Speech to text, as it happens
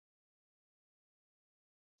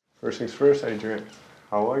First things first, Adrianne,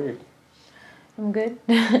 how are you? I'm good.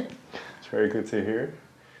 It's very good to hear.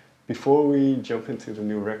 Before we jump into the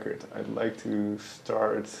new record, I'd like to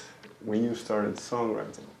start when you started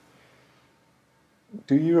songwriting.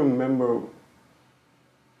 Do you remember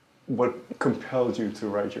what compelled you to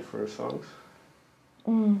write your first songs?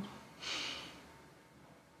 Mm.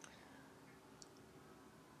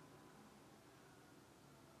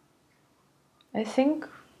 I think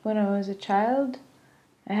when I was a child,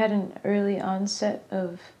 I had an early onset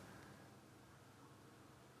of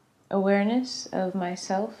awareness of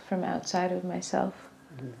myself from outside of myself.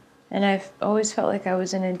 Mm-hmm. And I've always felt like I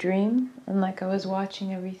was in a dream and like I was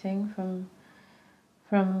watching everything from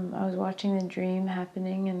I was watching the dream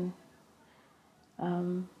happening, and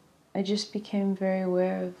I just became very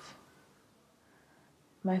aware of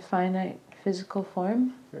my finite physical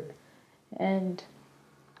form. Right. And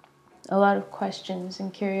a lot of questions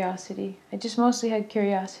and curiosity. I just mostly had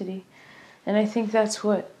curiosity, and I think that's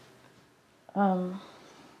what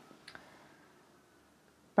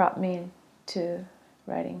brought me to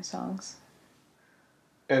writing songs.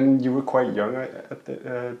 And you were quite young at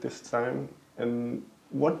this time. And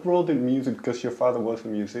what role did music, because your father was a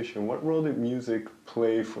musician, what role did music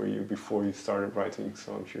play for you before you started writing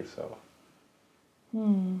songs yourself?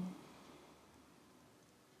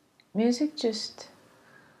 Music just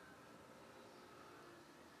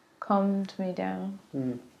calmed me down.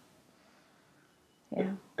 Mm.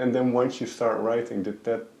 Yeah. And then once you start writing, did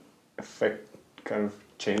that effect kind of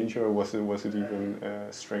change, or was it even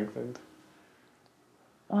strengthened?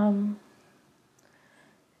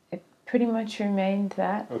 It pretty much remained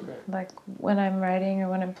that. Okay. Like when I'm writing or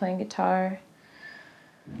when I'm playing guitar,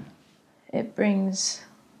 it brings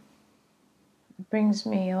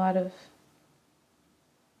me a lot of,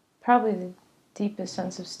 probably the deepest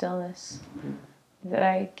sense of stillness that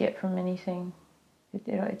I get from anything.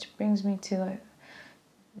 It brings me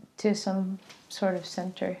to some sort of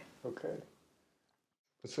center. Okay.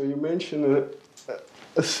 So you mentioned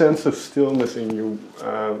a sense of stillness in you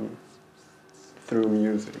through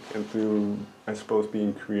music and through, I suppose,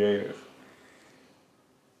 being creative.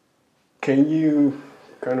 Can you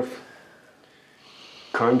kind of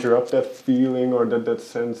conjure up that feeling or that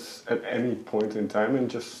sense at any point in time and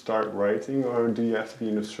just start writing, or do you have to be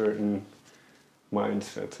in a certain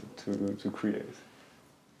mindset to create?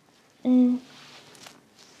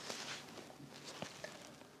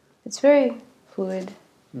 It's very fluid.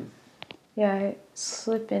 Yeah, I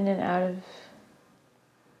slip in and out of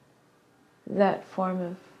that form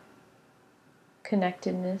of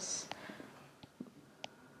connectedness.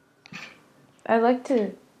 I like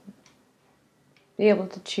to be able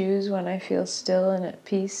to choose when I feel still and at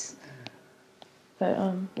peace. But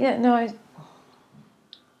yeah, no,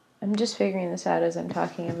 I'm just figuring this out as I'm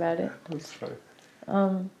talking about it. That's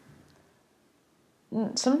fine.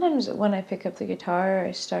 Sometimes when I pick up the guitar or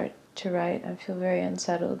I start to write, I feel very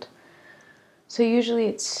unsettled. So usually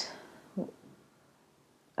it's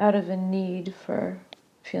out of a need for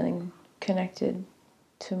feeling connected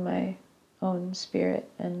to my own spirit,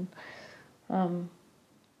 and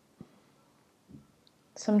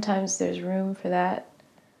sometimes there's room for that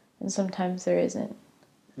and sometimes there isn't.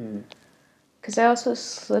 Because I also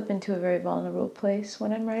slip into a very vulnerable place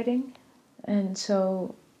when I'm writing, and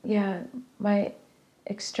so yeah, my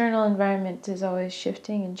external environment is always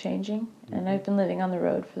shifting and changing, and I've been living on the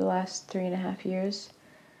road for the last 3.5 years.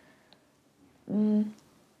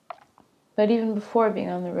 But even before being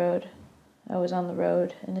on the road, I was on the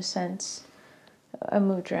road in a sense. I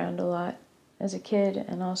moved around a lot as a kid,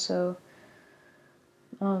 and also,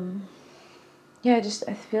 yeah,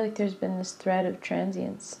 I feel like there's been this thread of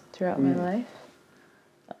transience throughout my life.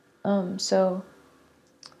 So,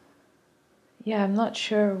 yeah, I'm not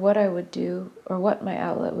sure what I would do or what my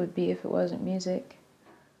outlet would be if it wasn't music.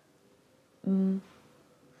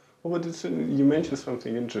 Well, but you mentioned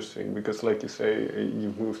something interesting, because like you say,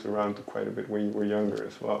 you've moved around quite a bit when you were younger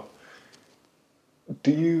as well.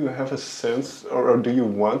 Do you have a sense, or do you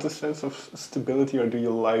want a sense of stability, or do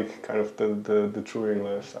you like kind of the touring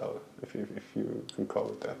lifestyle, if you can call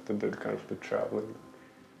it that, the kind of the traveling?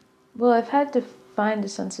 Well, I've had to find a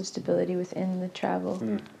sense of stability within the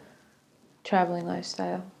traveling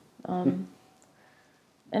lifestyle. And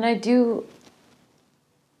I do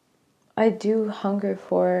hunger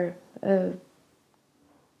for a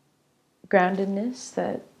groundedness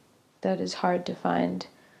that is hard to find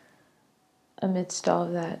amidst all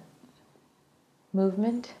of that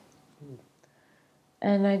movement.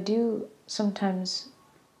 And I do sometimes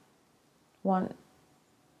want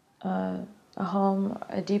a home,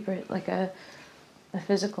 a deeper, like a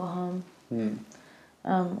physical home,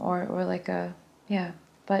 or like a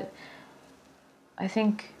But I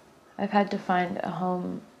think I've had to find a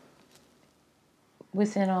home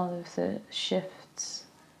within all of the shifts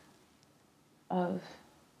of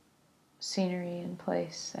scenery and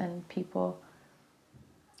place and people.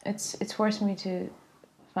 It's forced me to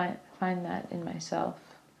find that in myself,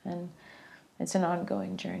 and it's an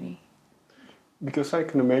ongoing journey. Because I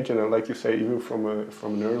can imagine, and like you say, even from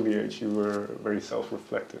an early age, you were very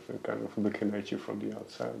self-reflective and kind of looking at you from the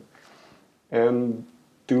outside. And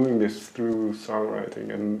doing this through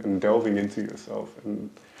songwriting and delving into yourself and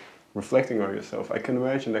reflecting on yourself, I can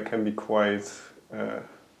imagine that can be quite,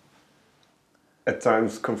 at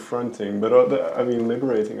times, confronting, but I mean,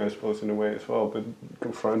 liberating, I suppose, in a way as well, but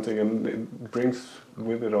confronting, and it brings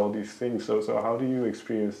with it all these things. So how do you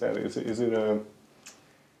experience that? Is it a...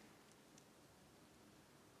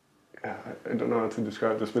 I don't know how to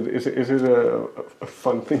describe this, but is it a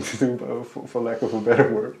fun thing to do, for lack of a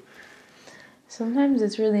better word? Sometimes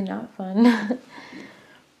it's really not fun.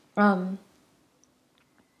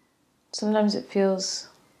 Sometimes it feels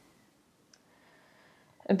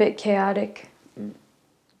a bit chaotic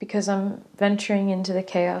because I'm venturing into the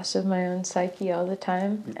chaos of my own psyche all the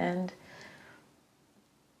time,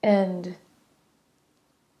 and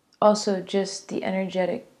also just the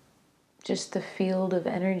energetic, just the field of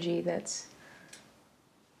energy that's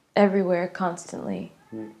everywhere constantly,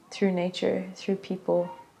 through nature, through people.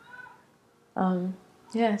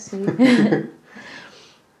 Yeah, see,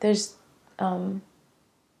 there's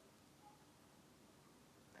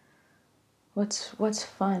what's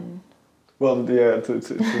fun? Well, yeah,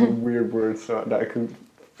 it's a weird word, so that I can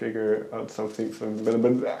figure out something.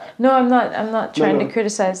 But No, I'm not trying no. to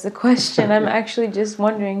criticize the question. I'm actually just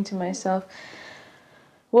wondering to myself.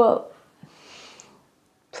 Well,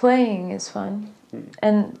 playing is fun,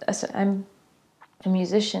 and as I'm a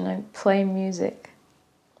musician. I play music,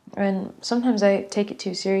 and sometimes I take it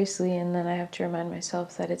too seriously, and then I have to remind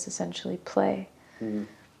myself that it's essentially play,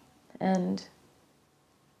 and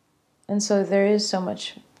so there is so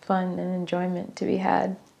much fun and enjoyment to be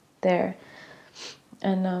had there,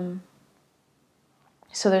 and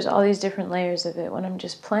so there's all these different layers of it. When I'm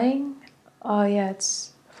just playing, oh yeah,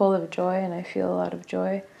 it's full of joy, and I feel a lot of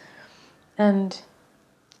joy, and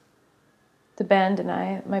the band and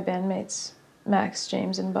I, my bandmates, Max,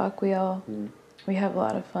 James, and Buck, we have a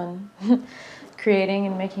lot of fun creating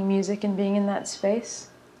and making music and being in that space.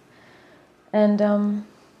 And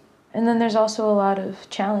then there's also a lot of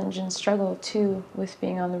challenge and struggle too with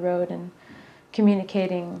being on the road and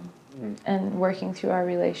communicating and working through our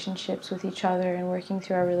relationships with each other and working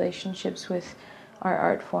through our relationships with our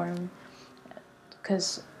art form,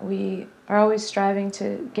 because we are always striving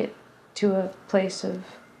to get to a place of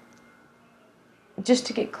just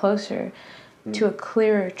to get closer to a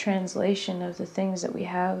clearer translation of the things that we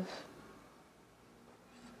have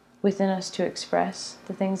within us to express,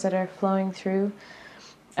 the things that are flowing through.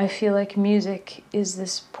 I feel like music is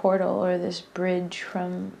this portal or this bridge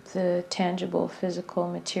from the tangible, physical,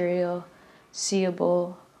 material,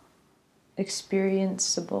 seeable,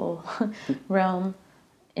 experienceable realm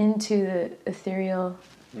into the ethereal,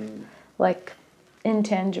 like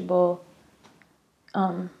intangible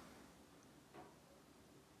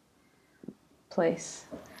place.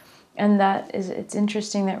 And it's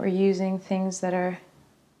interesting that we're using things that are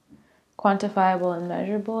quantifiable and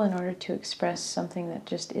measurable in order to express something that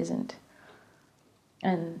just isn't.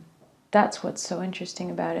 And that's what's so interesting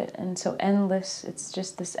about it, and so endless. It's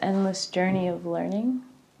just this endless journey of learning,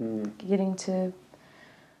 getting to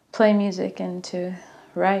play music and to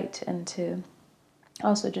write and to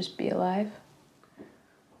also just be alive.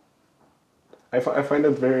 I find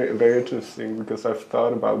that very, very interesting, because I've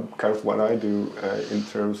thought about kind of what I do in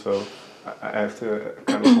terms of I have to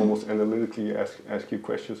kind of almost analytically ask you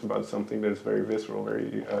questions about something that is very visceral,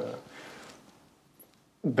 very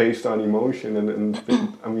based on emotion, and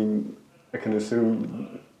I mean, I can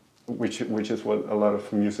assume, which is what a lot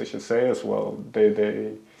of musicians say as well.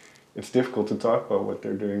 They it's difficult to talk about what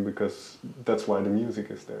they're doing because that's why the music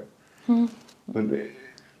is there. But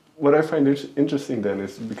what I find interesting then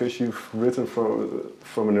is because you've written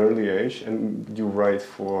from an early age, and you write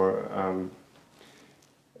for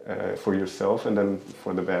yourself and then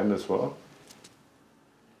for the band as well.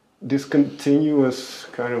 This continuous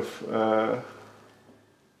kind of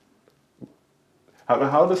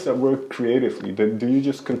how does that work creatively? Do you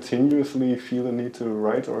just continuously feel the need to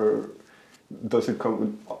write, or does it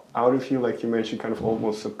come out of you, like you mentioned, kind of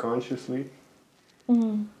almost subconsciously?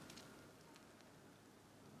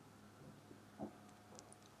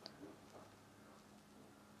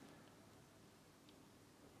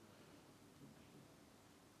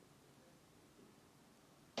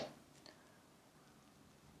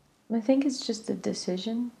 I think it's just a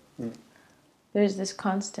decision. Mm. There's this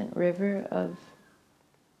constant river of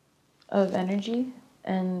energy,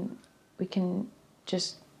 and we can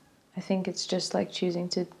just, I think it's just like choosing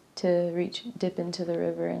to dip into the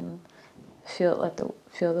river and feel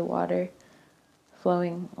the water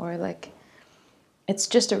flowing, or like it's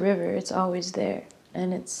just a river. It's always there,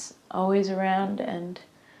 and it's always around, and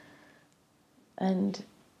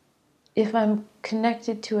if I'm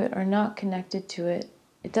connected to it or not connected to it,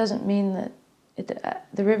 it doesn't mean that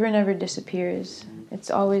the river never disappears. It's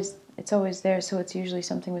always there. So it's usually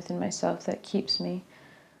something within myself that keeps me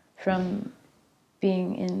from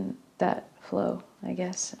being in that flow, I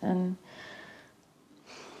guess. And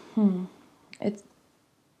it's,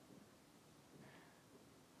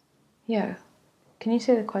 yeah. Can you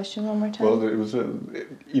say the question one more time? Well, it was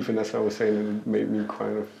even as I was saying, it made me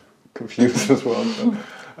kind of confused as well.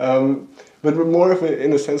 So, but more of a,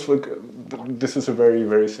 in a sense, like this is a very,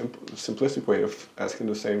 very simplistic way of asking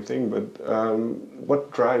the same thing. But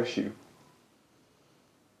what drives you?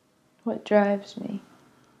 What drives me?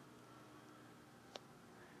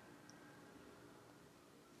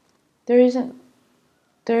 There isn't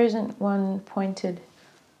one pointed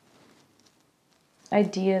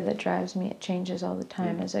idea that drives me. It changes all the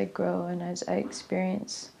time as I grow and as I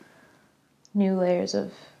experience new layers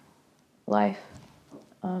of life.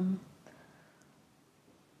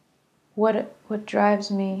 What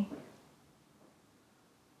drives me?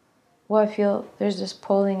 Well, I feel there's this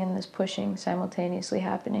pulling and this pushing simultaneously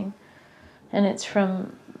happening, and it's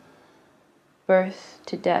from birth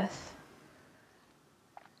to death.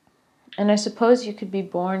 And I suppose you could be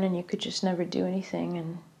born and you could just never do anything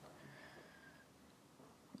and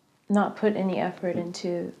not put any effort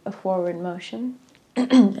into a forward motion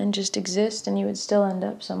and just exist, and you would still end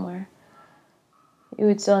up somewhere. You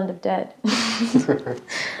would still end up dead.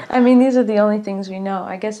 I mean, these are the only things we know.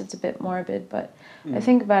 I guess it's a bit morbid, but I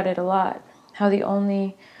think about it a lot. How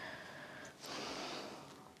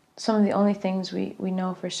some of the only things we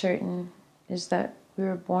know for certain is that we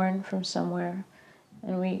were born from somewhere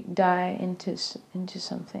and we die into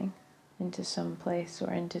something, into some place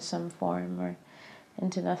or into some form or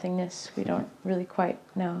into nothingness. We don't really quite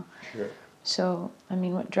know. Sure. So, I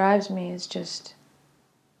mean, what drives me is just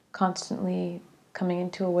constantly coming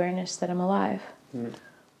into awareness that I'm alive.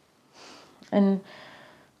 And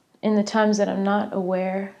in the times that I'm not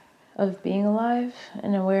aware of being alive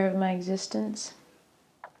and aware of my existence,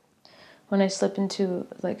 when I slip into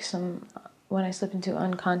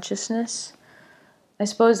unconsciousness, I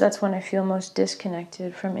suppose that's when I feel most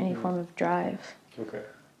disconnected from any form of drive. Okay.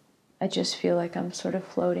 I just feel like I'm sort of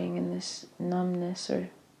floating in this numbness or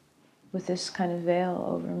with this kind of veil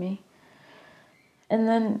over me. And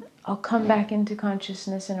then I'll come back into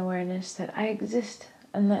consciousness and awareness that I exist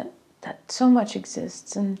and that so much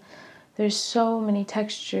exists, and there's so many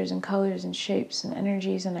textures and colors and shapes and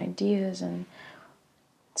energies and ideas and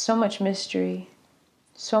so much mystery.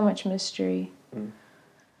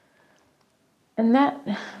 And that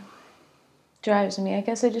drives me. I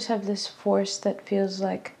guess I just have this force that feels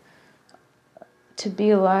like to be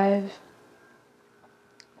alive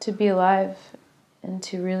and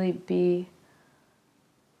to really be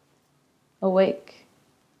awake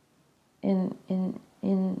in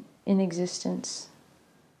existence,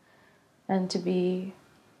 and to be,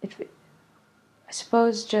 I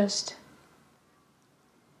suppose, just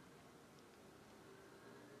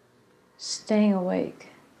staying awake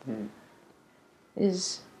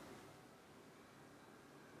is.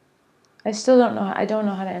 I still don't know. I don't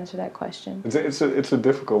know how to answer that question. It's a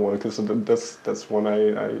difficult one because that's one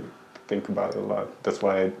I think about a lot. That's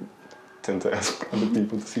why I tend to ask other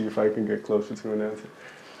people to see if I can get closer to an answer.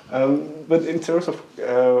 But in terms of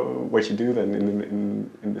what you do then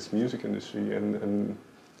in this music industry and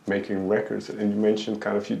making records, and you mentioned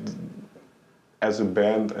kind of you, as a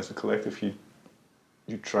band, as a collective, you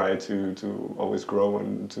try to always grow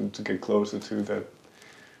and to get closer to that.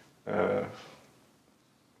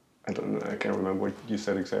 I don't know. I can't remember what you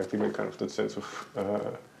said exactly, but kind of that sense of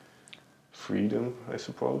freedom, I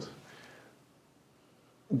suppose.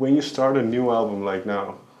 When you start a new album like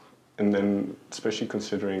now, and then especially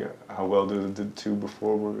considering how well the two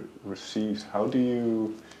before were received, how do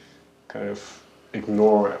you kind of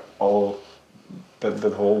ignore all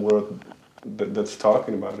that whole world that's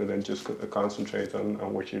talking about it and just concentrate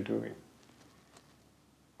on what you're doing?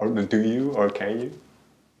 Or do you, or can you?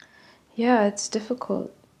 Yeah, it's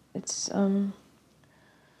difficult. It's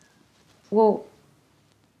well,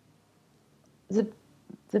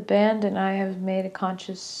 the band and I have make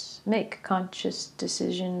conscious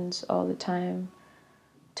decisions all the time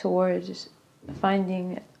towards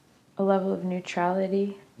finding a level of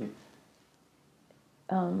neutrality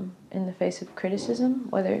in the face of criticism,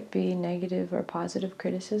 whether it be negative or positive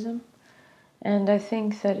criticism. And I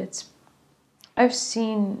think that I've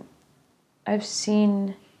seen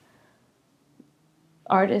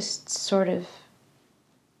artists sort of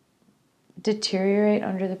deteriorate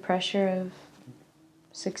under the pressure of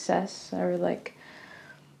success or like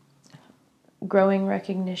growing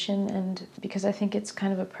recognition, and because I think it's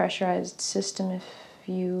kind of a pressurized system. If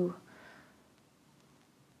you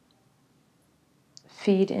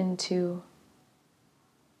feed into,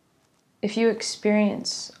 if you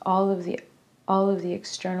experience all of the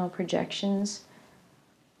external projections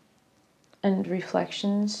and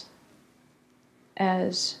reflections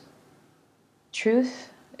as truth,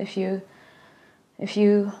 if you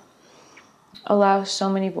allow so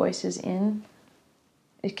many voices in,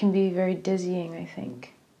 it can be very dizzying, I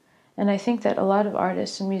think. And I think that a lot of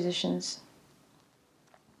artists and musicians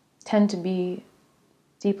tend to be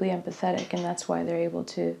deeply empathetic, and that's why they're able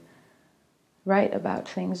to write about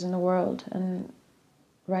things in the world and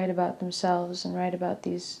write about themselves and write about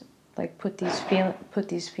these, like put these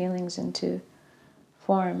feelings into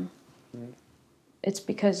form. It's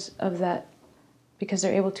because of that, because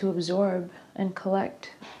they're able to absorb and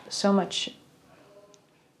collect so much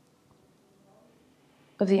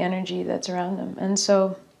of the energy that's around them. And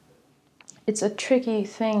so it's a tricky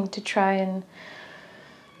thing to try and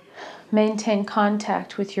maintain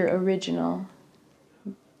contact with your original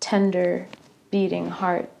tender beating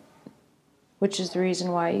heart, which is the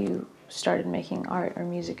reason why you started making art or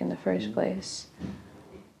music in the first place.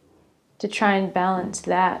 To try and balance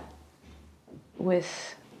that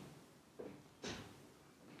with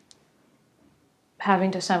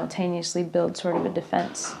having to simultaneously build sort of a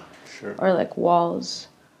defense. Sure. Or like walls.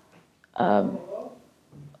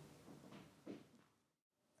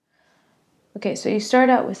 Okay, so you start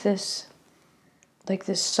out with this, like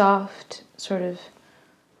this soft, sort of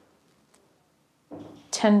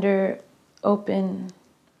tender, open,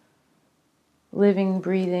 living,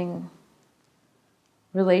 breathing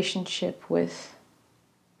relationship with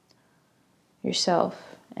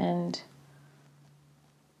yourself and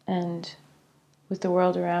with the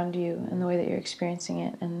world around you and the way that you're experiencing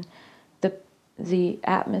it, and the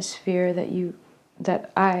atmosphere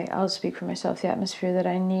I'll speak for myself, the atmosphere that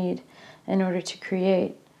I need in order to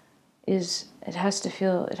create is, it has to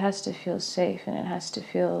feel safe, and it has to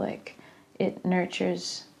feel like it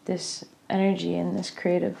nurtures this energy and this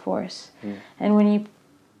creative force. And when you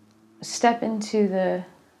step into the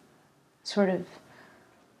sort of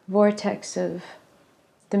vortex of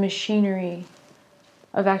the machinery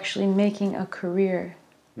of actually making a career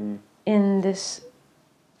in this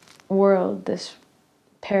world, this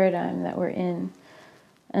paradigm that we're in,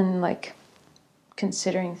 and like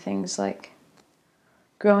considering things like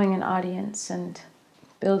growing an audience and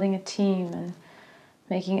building a team and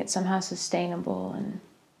making it somehow sustainable, and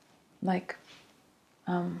like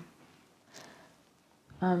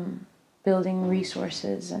building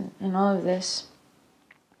resources and all of this,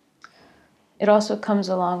 it also comes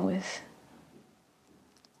along with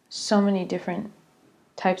so many different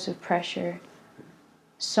types of pressure,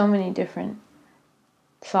 so many different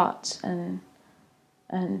thoughts, and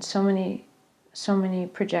so many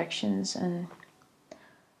projections, and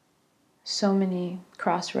so many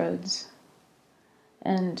crossroads,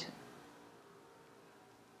 and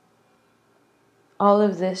all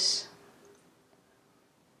of this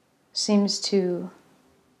seems to,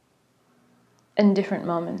 in different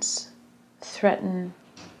moments, threaten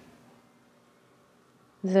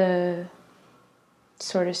the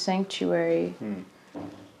sort of sanctuary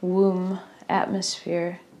womb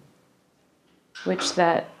atmosphere, which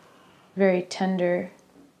that very tender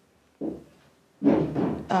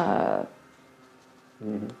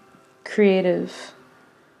creative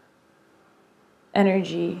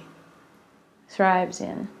energy thrives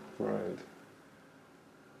in. Right.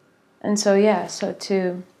 And so so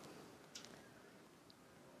to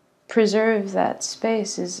preserve that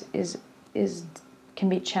space is can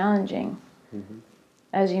be challenging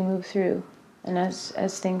as you move through and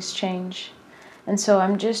as things change. And so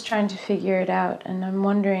I'm just trying to figure it out, and I'm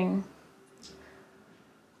wondering,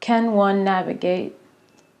 can one navigate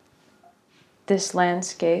this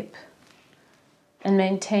landscape and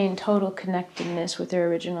maintain total connectedness with their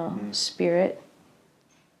original spirit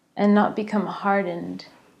and not become hardened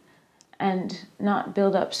and not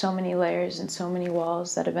build up so many layers and so many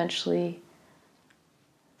walls that eventually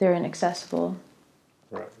they're inaccessible?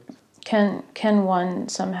 Right. Can one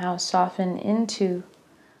somehow soften into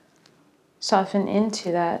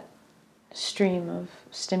that stream of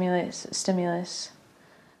stimulus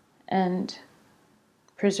and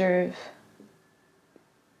preserve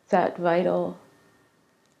that vital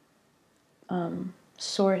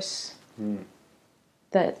source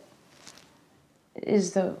that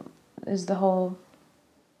is the whole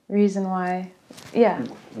reason why. Yeah.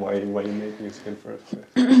 Why you make music in the first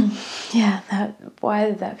place? Yeah. Why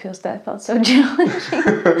did that feel? That felt so challenging.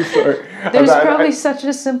 Sorry. There's probably such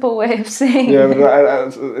a simple way of saying. Yeah,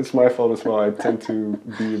 but it's my fault as well. I tend to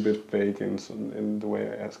be a bit vague in the way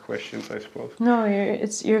I ask questions, I suppose. No,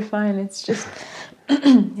 you're fine. It's just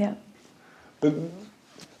yeah. But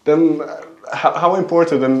then, how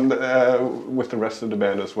important, and with the rest of the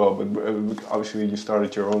band as well, but obviously you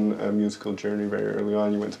started your own musical journey very early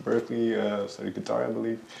on. You went to Berkeley, studied guitar, I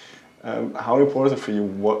believe. How important for you,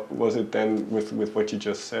 what was it then with what you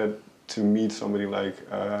just said, to meet somebody like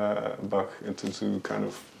Bach and to kind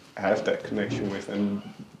of have that connection with, and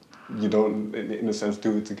you don't, in a sense,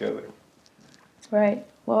 do it together? Right.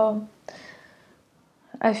 Well,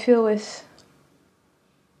 I feel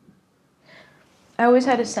I always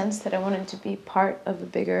had a sense that I wanted to be part of a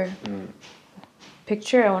bigger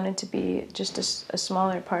picture. I wanted to be just a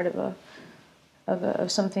smaller part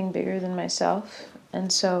of something bigger than myself,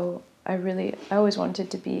 and so I always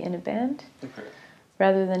wanted to be in a band,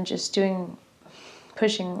 rather than just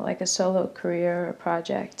pushing like a solo career or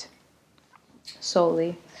project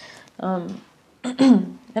solely. And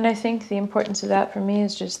I think the importance of that for me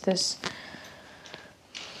is just this.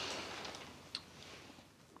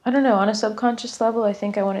 I don't know, on a subconscious level, I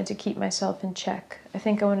think I wanted to keep myself in check. I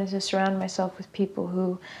think I wanted to surround myself with people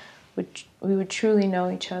who we would truly know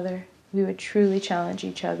each other. We would truly challenge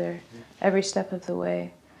each other every step of the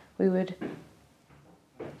way. We would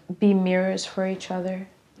be mirrors for each other.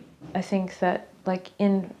 I think that, like,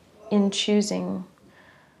 in choosing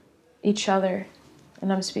each other,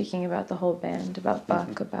 and I'm speaking about the whole band, about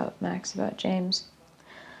Buck, about Max, about James,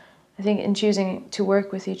 I think in choosing to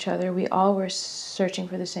work with each other, we all were searching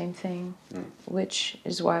for the same thing, which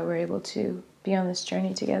is why we're able to be on this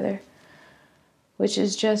journey together, which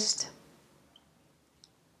is just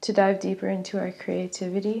to dive deeper into our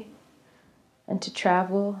creativity and to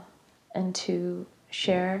travel and to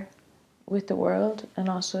share with the world, and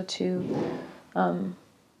also to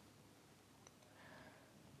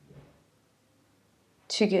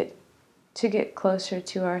get closer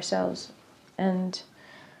to ourselves. And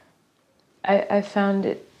I found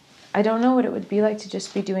it, I don't know what it would be like to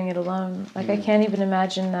just be doing it alone. Like, I can't even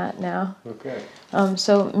imagine that now. Okay.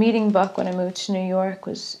 So meeting Buck when I moved to New York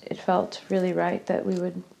it felt really right that we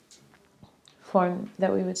would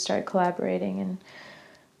start collaborating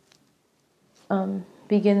and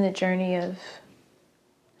begin the journey of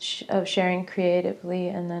sharing creatively.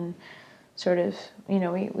 And then sort of, we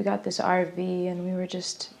got this RV, and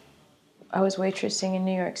I was waitressing in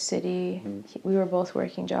New York City. We were both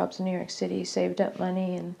working jobs in New York City, saved up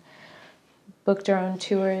money and booked our own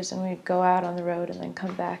tours, and we'd go out on the road and then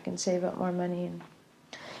come back and save up more money.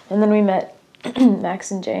 And then we met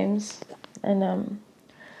Max and James, and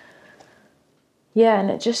and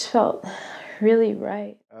it just felt really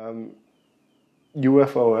right.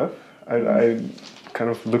 U.F.O.F. I kind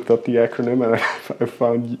of looked up the acronym, and I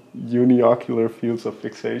found uniocular fields of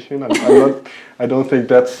fixation. I don't think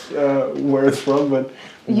that's where it's from, but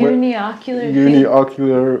uniocular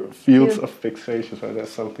fields of fixation. So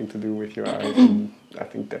that's something to do with your eyes, and I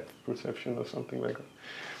think depth perception or something like that.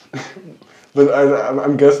 But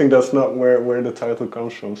I'm guessing that's not where the title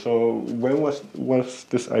comes from. So when was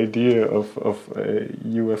this idea of a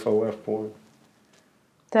U.F.O.F. born?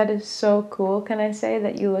 That is so cool. Can I say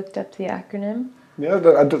that you looked up the acronym? Yeah,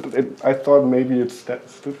 I thought maybe it stood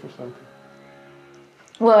for something.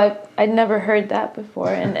 Well, I'd never heard that before,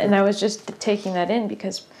 and I was just taking that in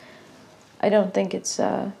because I don't think it's,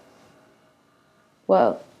 it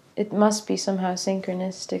must be somehow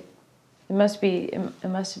synchronistic.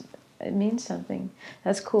 It means something.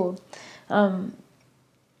 That's cool.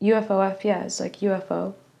 U.F.O.F, yeah, it's like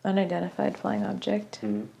UFO, unidentified flying object,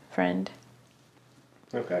 friend.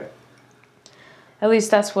 Okay. At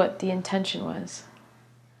least that's what the intention was.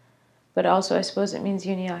 But also, I suppose it means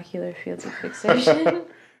uniocular fields of fixation.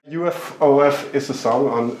 U.F.O.F. is a song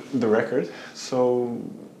on the record, so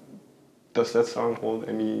does that song hold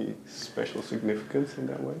any special significance in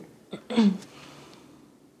that way?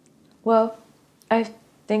 Well, I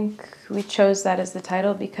think we chose that as the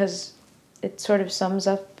title because it sort of sums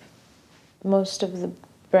up most of the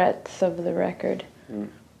breadth of the record.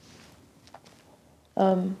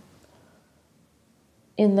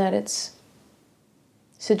 In that it's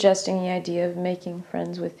suggesting the idea of making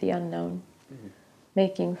friends with the unknown,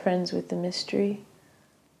 making friends with the mystery,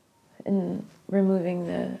 and removing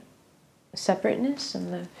the separateness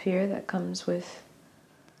and the fear that comes with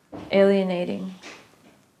alienating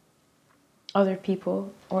other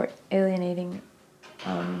people or alienating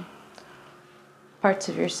parts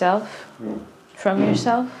of yourself from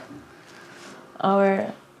yourself,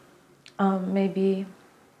 or maybe,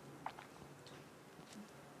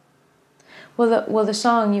 well, the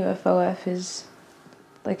song U.F.O.F is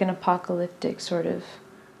like an apocalyptic sort of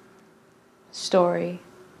story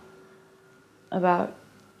about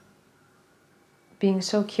being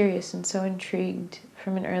so curious and so intrigued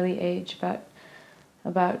from an early age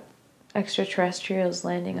about extraterrestrials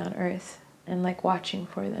landing on Earth, and like watching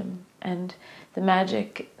for them, and the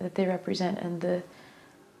magic that they represent, and the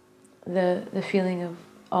feeling of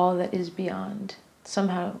all that is beyond.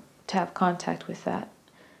 Somehow to have contact with that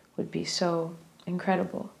would be so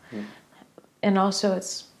incredible. And also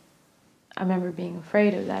I remember being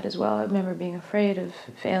afraid of that as well. I remember being afraid of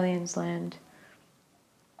if aliens land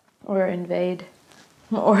or invade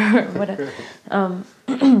or whatever.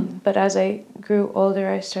 But as I grew older,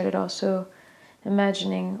 I started also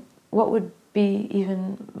imagining what would be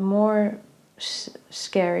even more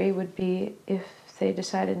scary would be if they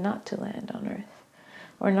decided not to land on Earth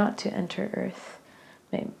or not to enter Earth,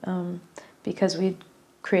 because we'd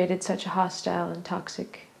created such a hostile and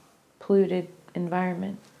toxic, polluted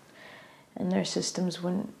environment, and their systems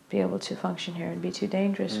wouldn't be able to function here and be too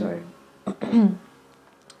dangerous. Or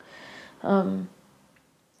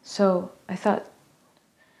so I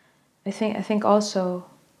think also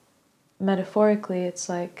metaphorically, it's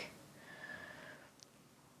like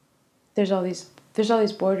there's all these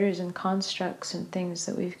borders and constructs and things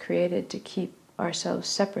that we've created to keep ourselves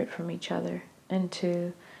separate from each other, and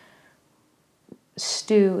to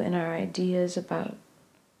stew in our ideas about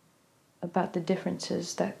the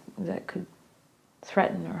differences that could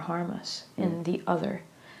threaten or harm us in the other,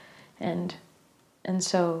 and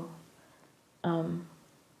so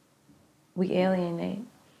we alienate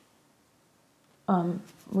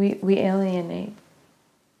we alienate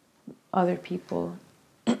other people.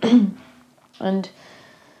 And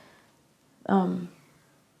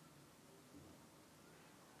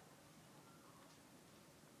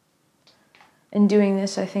in doing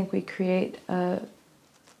this, I think we create a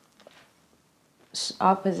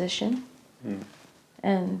opposition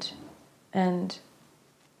and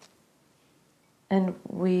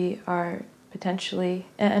we are potentially,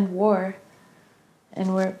 and war,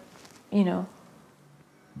 and we're,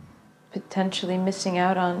 potentially missing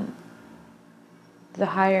out on the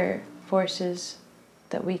higher forces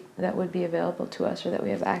that would be available to us, or that we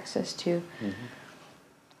have access to,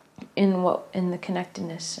 in the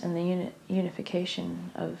connectedness and the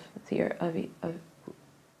unification of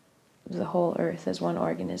the whole Earth as one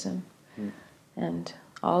organism, and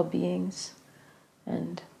all beings.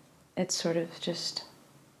 And it's sort of just,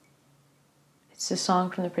 it's a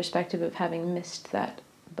song from the perspective of having missed that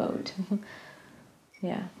boat.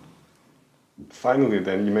 Yeah. Finally,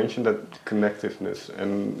 then, you mentioned that connectiveness,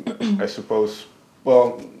 and I suppose,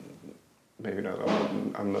 well, maybe not.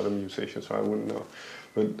 I'm not a musician, so I wouldn't know.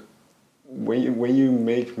 But when you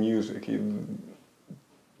make music,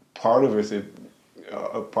 part of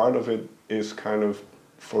it is kind of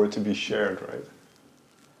for it to be shared, right?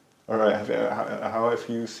 All right. How have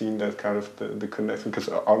you seen that kind of the connection? Because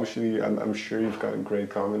obviously, I'm sure you've gotten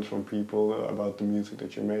great comments from people about the music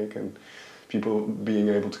that you make, and people being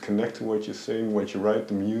able to connect to what you sing, what you write,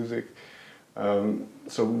 the music.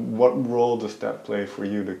 So what role does that play for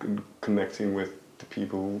you, the connecting with the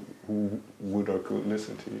people who would or could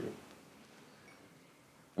listen to you?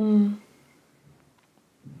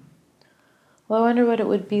 Well, I wonder what it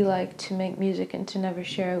would be like to make music and to never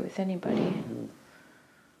share it with anybody.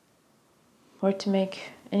 Or to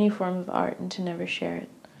make any form of art and to never share it.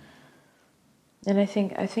 And I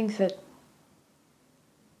think that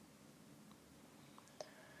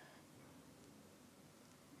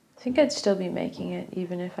I'd still be making it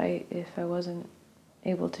even if I wasn't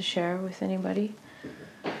able to share with anybody.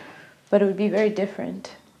 But it would be very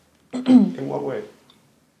different. In what way?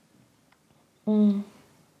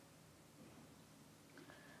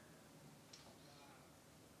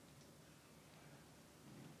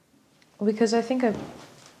 Because I think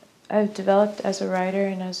I've developed as a writer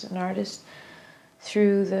and as an artist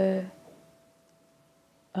through the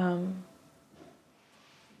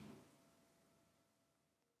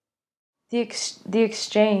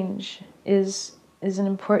exchange is an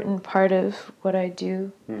important part of what I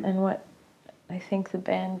do and what I think the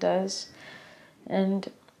band does.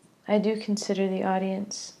 And I do consider the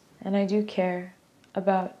audience, and I do care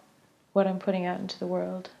about what I'm putting out into the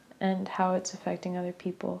world and how it's affecting other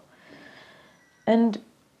people. And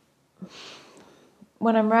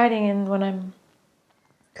when I'm writing and when I'm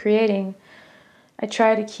creating, I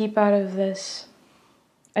try to keep out of this.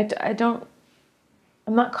 I don't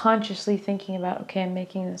I'm not consciously thinking about, okay, I'm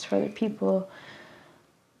making this for other people.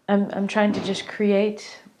 I'm trying to just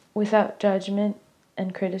create without judgment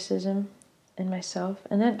and criticism in myself.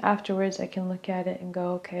 And then afterwards I can look at it and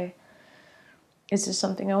go, okay, is this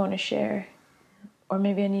something I want to share? Or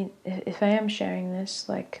maybe I need, if I am sharing this,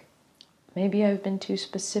 like, maybe I've been too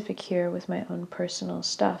specific here with my own personal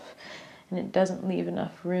stuff, and it doesn't leave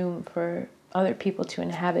enough room for other people to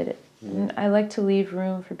inhabit it. And I like to leave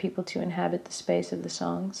room for people to inhabit the space of the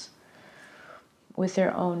songs with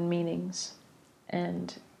their own meanings.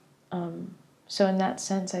 And so in that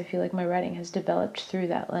sense, I feel like my writing has developed through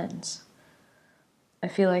that lens. I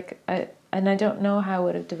feel like I don't know how I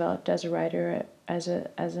would have developed as a writer, as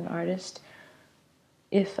an artist,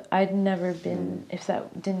 if I'd never been, if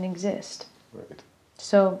that didn't exist. Right.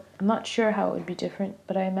 So I'm not sure how it would be different,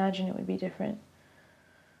 but I imagine it would be different.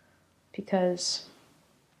 Because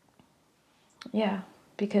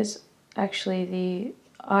actually the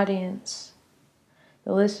audience,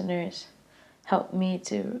 the listeners, help me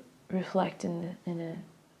to reflect in a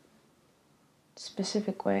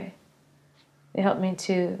specific way. They help me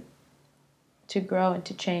to grow and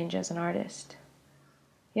to change as an artist.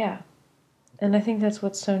 Yeah. And I think that's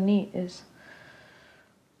what's so neat is,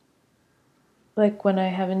 like, when I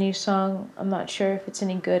have a new song, I'm not sure if it's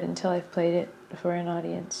any good until I've played it for an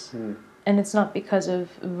audience. And it's not because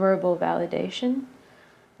of verbal validation,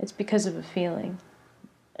 it's because of a feeling.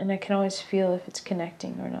 And I can always feel if it's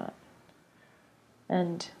connecting or not.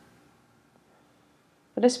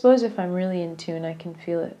 But I suppose if I'm really in tune, I can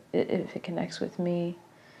feel it, if it connects with me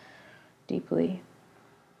deeply,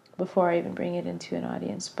 before I even bring it into an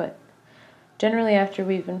audience. But generally, after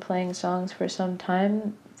we've been playing songs for some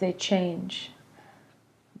time, they change.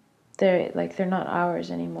 They're not ours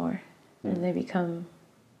anymore, and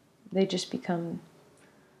they just become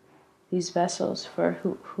these vessels for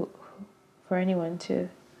for anyone to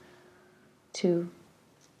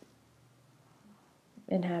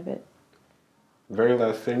inhabit. Very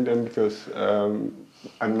last thing then, because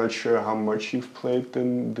I'm not sure how much you've played the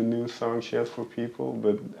new songs yet for people,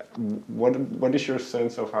 but what is your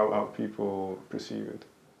sense of how people perceive it?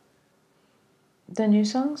 The new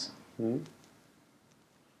songs?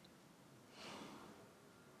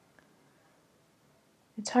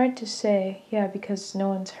 It's hard to say, yeah, because no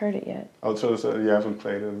one's heard it yet. Also, so you haven't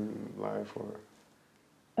played them live, or?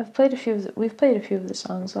 We've played a few of the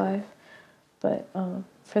songs live, but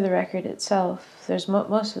for the record itself, there's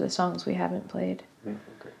most of the songs we haven't played.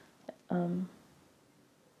 Okay.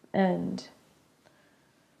 And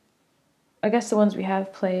I guess the ones we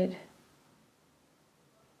have played,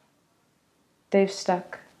 they've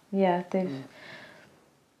stuck. Yeah,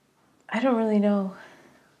 I don't really know.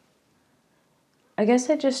 I guess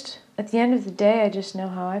at the end of the day, I just know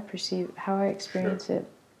how I experience it.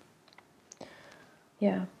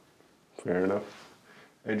 Yeah. Fair enough.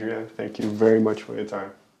 Adrianne, thank you very much for your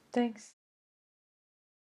time. Thanks.